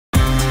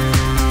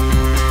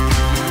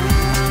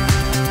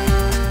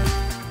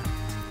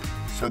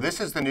this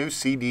is the new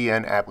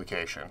CDN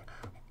application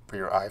for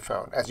your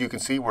iPhone. As you can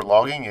see, we're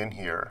logging in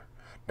here.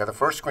 Now the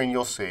first screen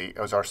you'll see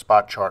is our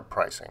spot chart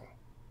pricing.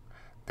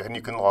 Then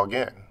you can log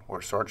in.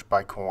 We're search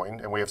by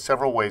coin, and we have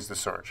several ways to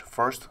search.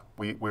 First,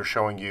 we're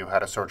showing you how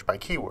to search by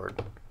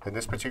keyword. In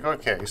this particular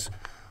case,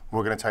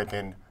 we're going to type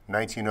in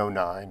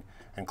 1909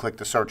 and click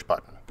the search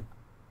button.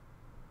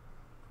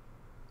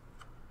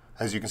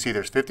 As you can see,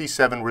 there's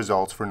 57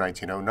 results for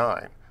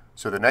 1909.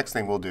 So the next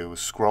thing we'll do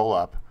is scroll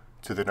up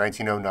to the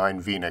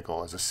 1909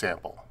 V-nickel as a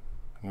sample,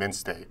 mint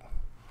state.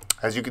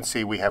 As you can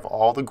see, we have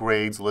all the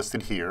grades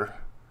listed here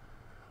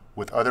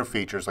with other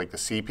features like the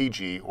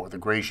CPG or the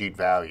gray sheet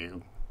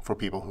value. For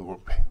people who are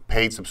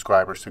paid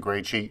subscribers to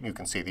Grade Sheet, you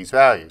can see these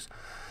values.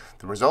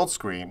 The results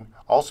screen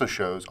also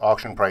shows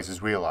auction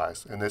prices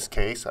realized. In this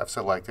case, I've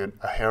selected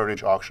a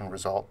heritage auction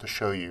result to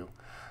show you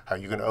how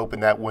you can open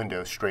that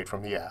window straight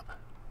from the app.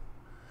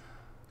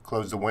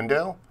 Close the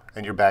window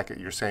and you're back at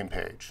your same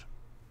page.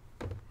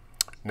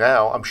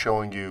 Now I'm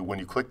showing you when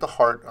you click the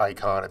heart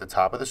icon at the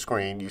top of the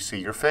screen, you see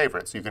your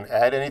favorites. You can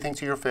add anything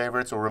to your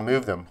favorites or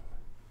remove them.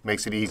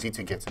 Makes it easy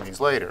to get to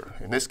these later.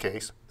 In this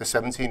case, the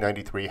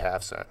 1793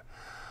 half cent.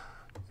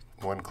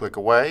 One click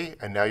away,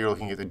 and now you're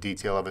looking at the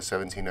detail of a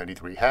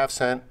 1793 half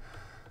cent,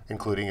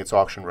 including its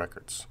auction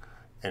records.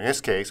 In this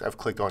case, I've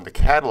clicked on the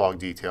catalog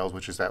details,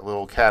 which is that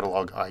little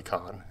catalog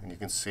icon, and you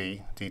can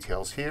see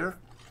details here.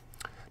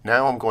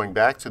 Now I'm going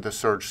back to the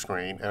search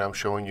screen, and I'm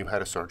showing you how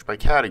to search by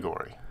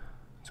category.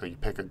 So you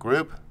pick a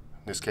group,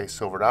 in this case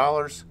silver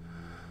dollars,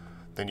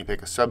 then you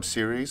pick a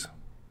sub-series,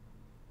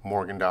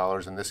 Morgan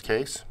dollars in this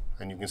case,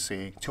 and you can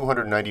see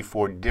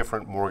 294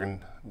 different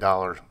Morgan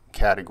dollar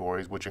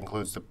categories, which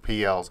includes the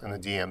PLs and the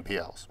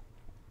DMPLs.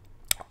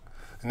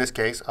 In this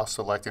case, I'll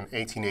select an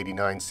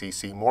 1889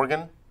 CC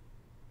Morgan,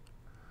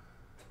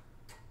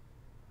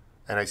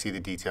 and I see the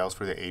details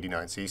for the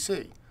 89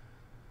 CC.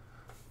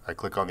 I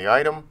click on the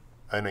item,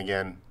 and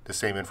again, the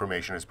same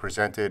information is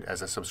presented.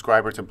 As a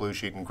subscriber to Blue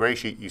Sheet and Gray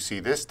Sheet, you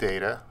see this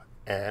data,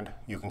 and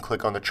you can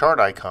click on the chart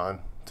icon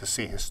to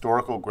see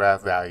historical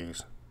graph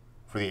values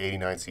for the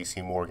 89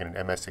 CC Morgan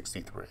and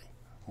MS63.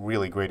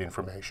 Really great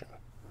information.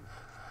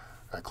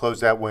 I close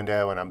that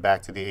window and I'm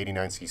back to the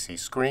 89cc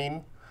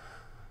screen.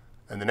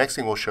 And the next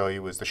thing we'll show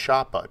you is the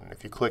shop button.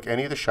 If you click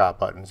any of the shop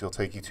buttons, it'll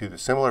take you to the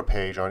similar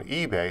page on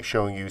eBay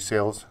showing you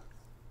sales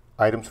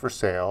items for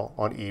sale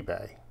on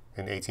eBay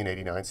in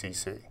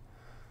 1889cc.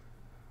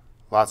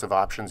 Lots of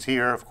options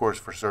here, of course,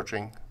 for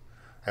searching,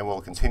 and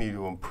we'll continue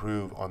to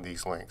improve on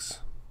these links.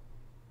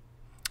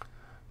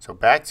 So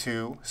back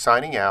to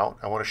signing out,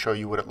 I want to show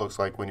you what it looks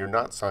like when you're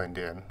not signed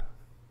in.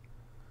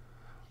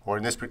 Or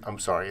in this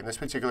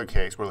particular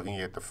case, we're looking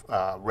at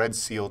the Red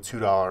Seal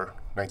 $2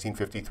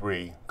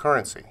 1953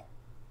 currency.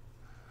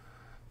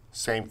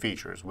 Same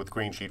features with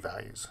green sheet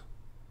values.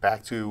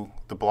 Back to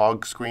the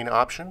blog screen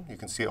option, you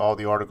can see all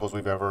the articles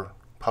we've ever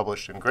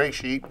published in Gray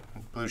Sheet,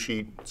 Blue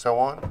Sheet, and so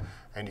on.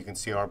 And you can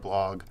see our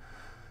blog,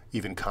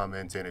 even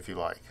comment in if you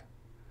like.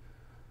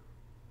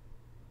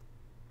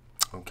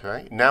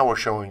 Okay, now we're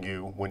showing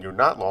you when you're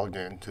not logged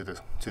in to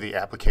the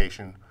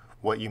application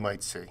what you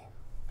might see.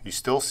 You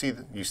still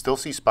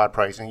see spot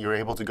pricing. You're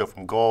able to go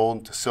from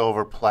gold to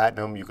silver,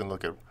 platinum. You can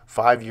look at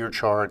 5-year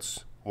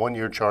charts,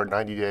 1-year chart,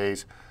 90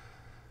 days.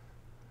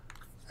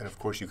 And of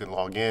course you can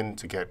log in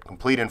to get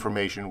complete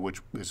information,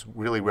 which is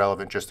really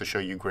relevant just to show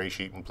you Gray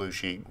Sheet and Blue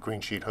Sheet, Green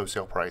Sheet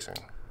wholesale pricing.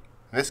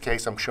 In this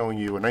case, I'm showing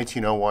you a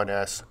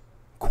 1901S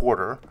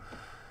quarter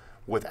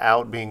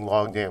without being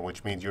logged in,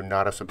 which means you're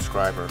not a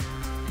subscriber.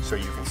 So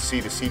you can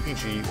see the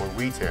CPG or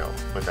retail,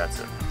 but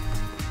that's it.